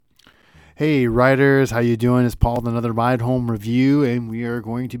Hey writers, how you doing? It's Paul with another Ride Home review, and we are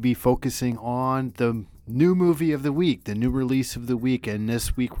going to be focusing on the new movie of the week, the new release of the week. And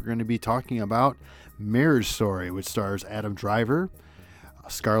this week we're going to be talking about Marriage Story, which stars Adam Driver,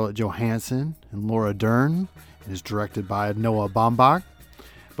 Scarlett Johansson, and Laura Dern, and is directed by Noah Baumbach.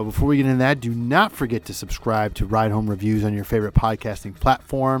 But before we get into that, do not forget to subscribe to Ride Home Reviews on your favorite podcasting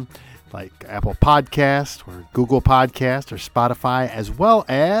platform, like Apple Podcast or Google Podcast or Spotify, as well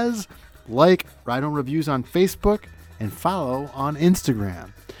as like Ride Home Reviews on Facebook and follow on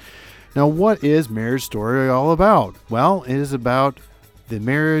Instagram. Now, what is Marriage Story all about? Well, it is about the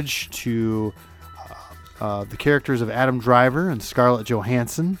marriage to the characters of Adam Driver and Scarlett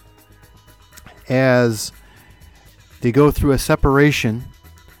Johansson as they go through a separation,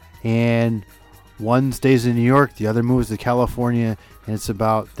 and one stays in New York, the other moves to California, and it's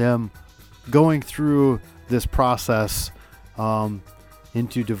about them going through this process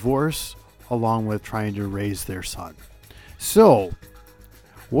into divorce, along with trying to raise their son. So,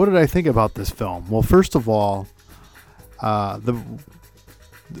 what did I think about this film? Well, first of all, the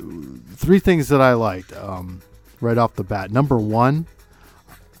three things that I liked right off the bat. Number one,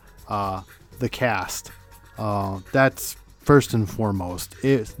 the cast. That's first and foremost.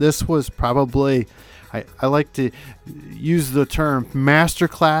 This was probably, I like to use the term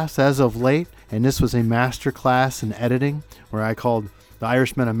masterclass as of late, and this was a masterclass in editing, where I called The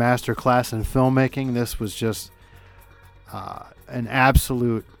Irishman a masterclass in filmmaking. This was just an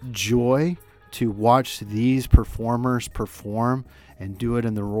absolute joy to watch these performers perform and do it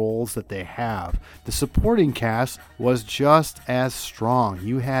in the roles that they have. The supporting cast was just as strong.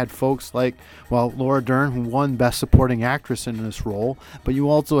 You had folks like, Laura Dern, who won Best Supporting Actress in this role, but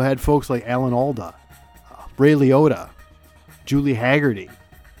you also had folks like Alan Alda, Ray Liotta, Julie Haggerty,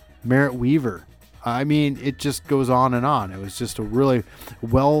 Merritt Weaver. I mean, it just goes on and on. It was just a really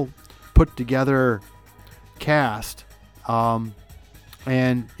well put together cast,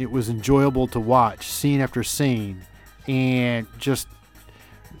 and it was enjoyable to watch scene after scene. And just,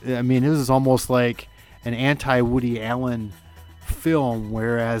 I mean, this is almost like an anti-Woody Allen film,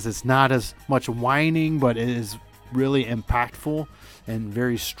 whereas it's not as much whining, but it is really impactful and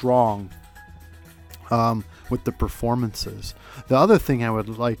very strong with the performances. The other thing I would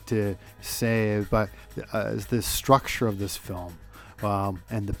like to say about is the structure of this film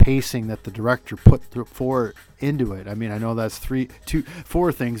and the pacing that the director put forward into it. I mean, I know that's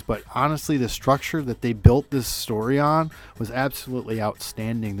four things, but honestly, the structure that they built this story on was absolutely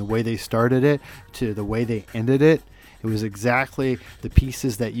outstanding. The way they started it to the way they ended it, it was exactly the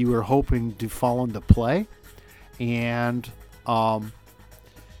pieces that you were hoping to fall into play, and I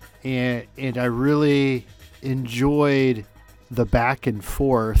really enjoyed the back and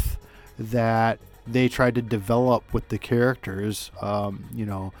forth that they tried to develop with the characters, with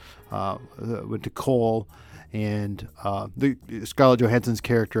Nicole and the Scarlett Johansson's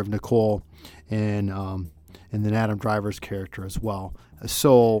character of Nicole, and then Adam Driver's character as well.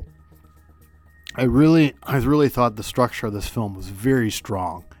 So I really thought the structure of this film was very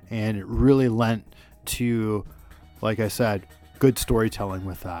strong, and it really lent to, like I said, good storytelling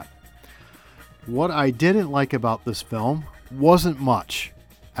with that. What I didn't like about this film wasn't much.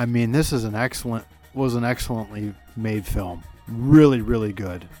 I mean, this is an excellently made film. Really, really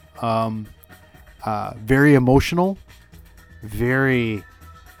good. Very emotional, very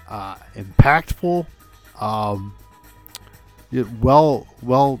impactful. Well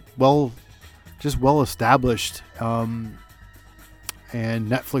established.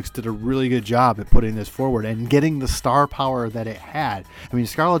 And Netflix did a really good job at putting this forward and getting the star power that it had. I mean,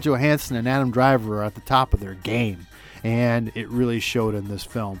 Scarlett Johansson and Adam Driver are at the top of their game, and it really showed in this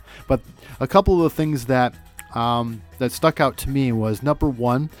film. But a couple of the things that stuck out to me was, number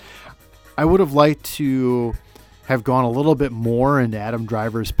one, I would have liked to have gone a little bit more into Adam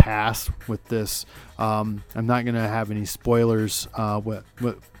Driver's past with this. I'm not going to have any spoilers. What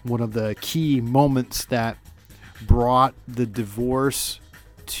one of the key moments that brought the divorce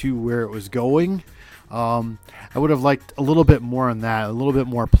to where it was going. I would have liked a little bit more on that, a little bit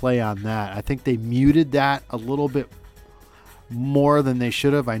more play on that. I think they muted that a little bit more than they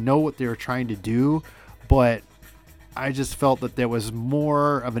should have. I know what they were trying to do, but I just felt that there was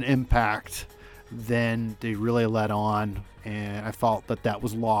more of an impact than they really let on, and I felt that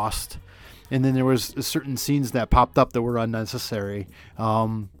was lost. And then there was certain scenes that popped up that were unnecessary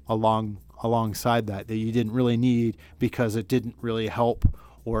alongside that you didn't really need, because it didn't really help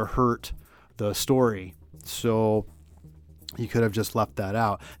or hurt the story. So you could have just left that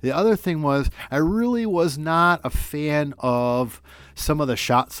out. The other thing was, I really was not a fan of some of the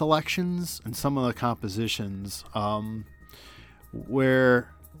shot selections and some of the compositions, where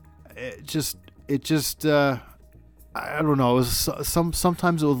I don't know. It was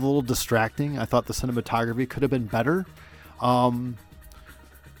sometimes it was a little distracting. I thought the cinematography could have been better,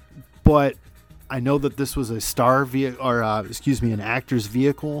 but I know that this was a star vehicle, or an actor's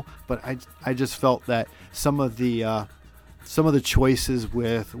vehicle. But I just felt that some of the choices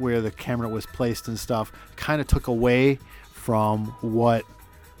with where the camera was placed and stuff kind of took away from what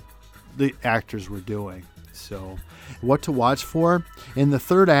the actors were doing. So, what to watch for in the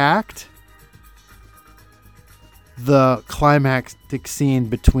third act? The climactic scene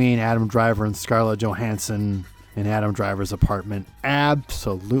between Adam Driver and Scarlett Johansson in Adam Driver's apartment.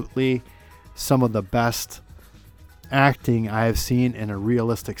 Absolutely some of the best acting I have seen in a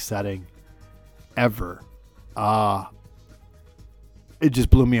realistic setting ever. It just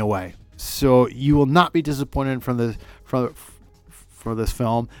blew me away. So you will not be disappointed for this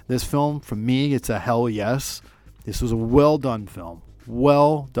film. This film, for me, it's a hell yes. This was a well done film.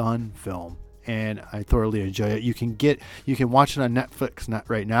 Well done film. And I thoroughly enjoy it. You can watch it on Netflix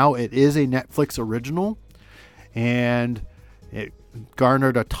right now. It is a Netflix original, and it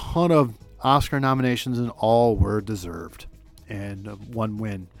garnered a ton of Oscar nominations, and all were deserved, and one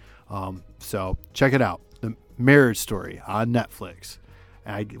win. So check it out, The Marriage Story on Netflix.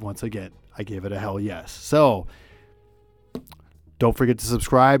 Once again, I gave it a hell yes. So don't forget to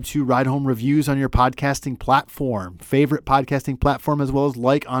subscribe to Ride Home Reviews on your podcasting platform, favorite podcasting platform, as well as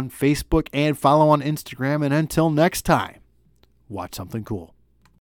like on Facebook and follow on Instagram. And until next time, watch something cool.